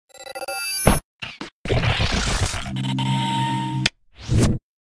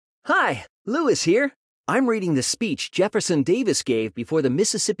Hi, Lewis here. I'm reading the speech Jefferson Davis gave before the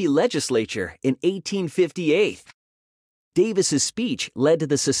Mississippi legislature in 1858. Davis's speech led to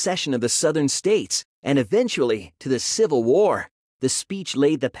the secession of the Southern states and eventually to the Civil War. The speech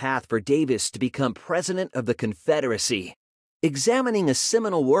laid the path for Davis to become President of the Confederacy. Examining a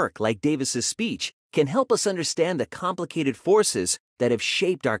seminal work like Davis's speech can help us understand the complicated forces that have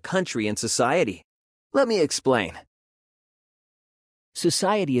shaped our country and society. Let me explain.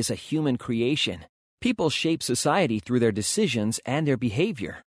 Society is a human creation. People shape society through their decisions and their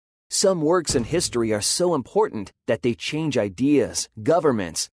behavior. Some works in history are so important that they change ideas,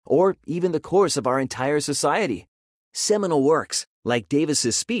 governments, or even the course of our entire society. Seminal works, like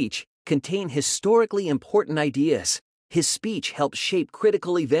Davis's speech, contain historically important ideas. His speech helped shape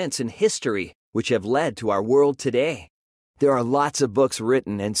critical events in history, which have led to our world today. There are lots of books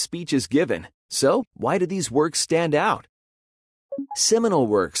written and speeches given, so why do these works stand out? Seminal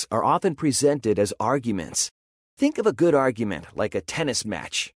works are often presented as arguments. Think of a good argument like a tennis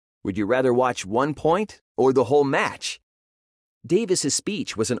match. Would you rather watch one point or the whole match? Davis's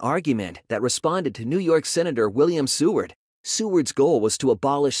speech was an argument that responded to New York Senator William Seward. Seward's goal was to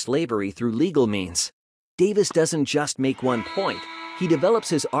abolish slavery through legal means. Davis doesn't just make one point. He develops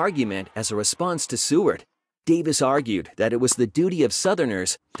his argument as a response to Seward. Davis argued that it was the duty of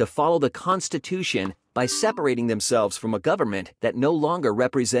Southerners to follow the Constitution by separating themselves from a government that no longer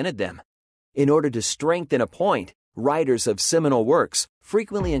represented them. In order to strengthen a point, writers of seminal works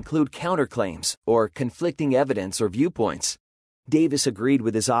frequently include counterclaims or conflicting evidence or viewpoints. Davis agreed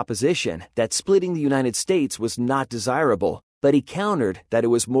with his opposition that splitting the United States was not desirable, but he countered that it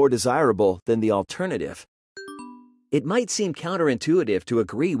was more desirable than the alternative. It might seem counterintuitive to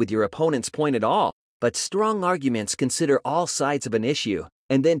agree with your opponent's point at all, but strong arguments consider all sides of an issue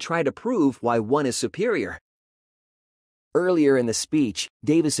and then try to prove why one is superior. Earlier in the speech,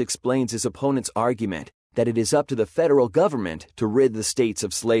 Davis explains his opponent's argument that it is up to the federal government to rid the states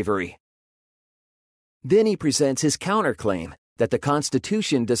of slavery. Then he presents his counterclaim that the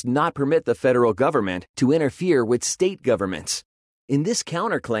Constitution does not permit the federal government to interfere with state governments. In this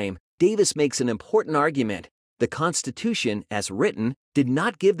counterclaim, Davis makes an important argument. The Constitution, as written, did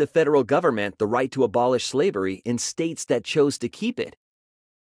not give the federal government the right to abolish slavery in states that chose to keep it.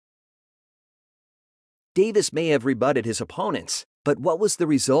 Davis may have rebutted his opponents, but what was the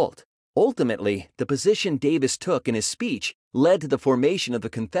result? Ultimately, the position Davis took in his speech led to the formation of the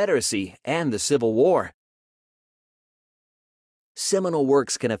Confederacy and the Civil War. Seminal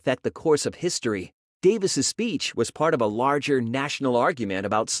works can affect the course of history. Davis's speech was part of a larger national argument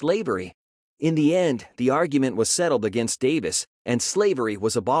about slavery. In the end, the argument was settled against Davis, and slavery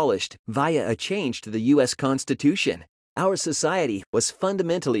was abolished via a change to the U.S. Constitution. Our society was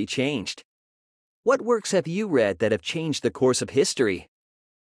fundamentally changed. What works have you read that have changed the course of history?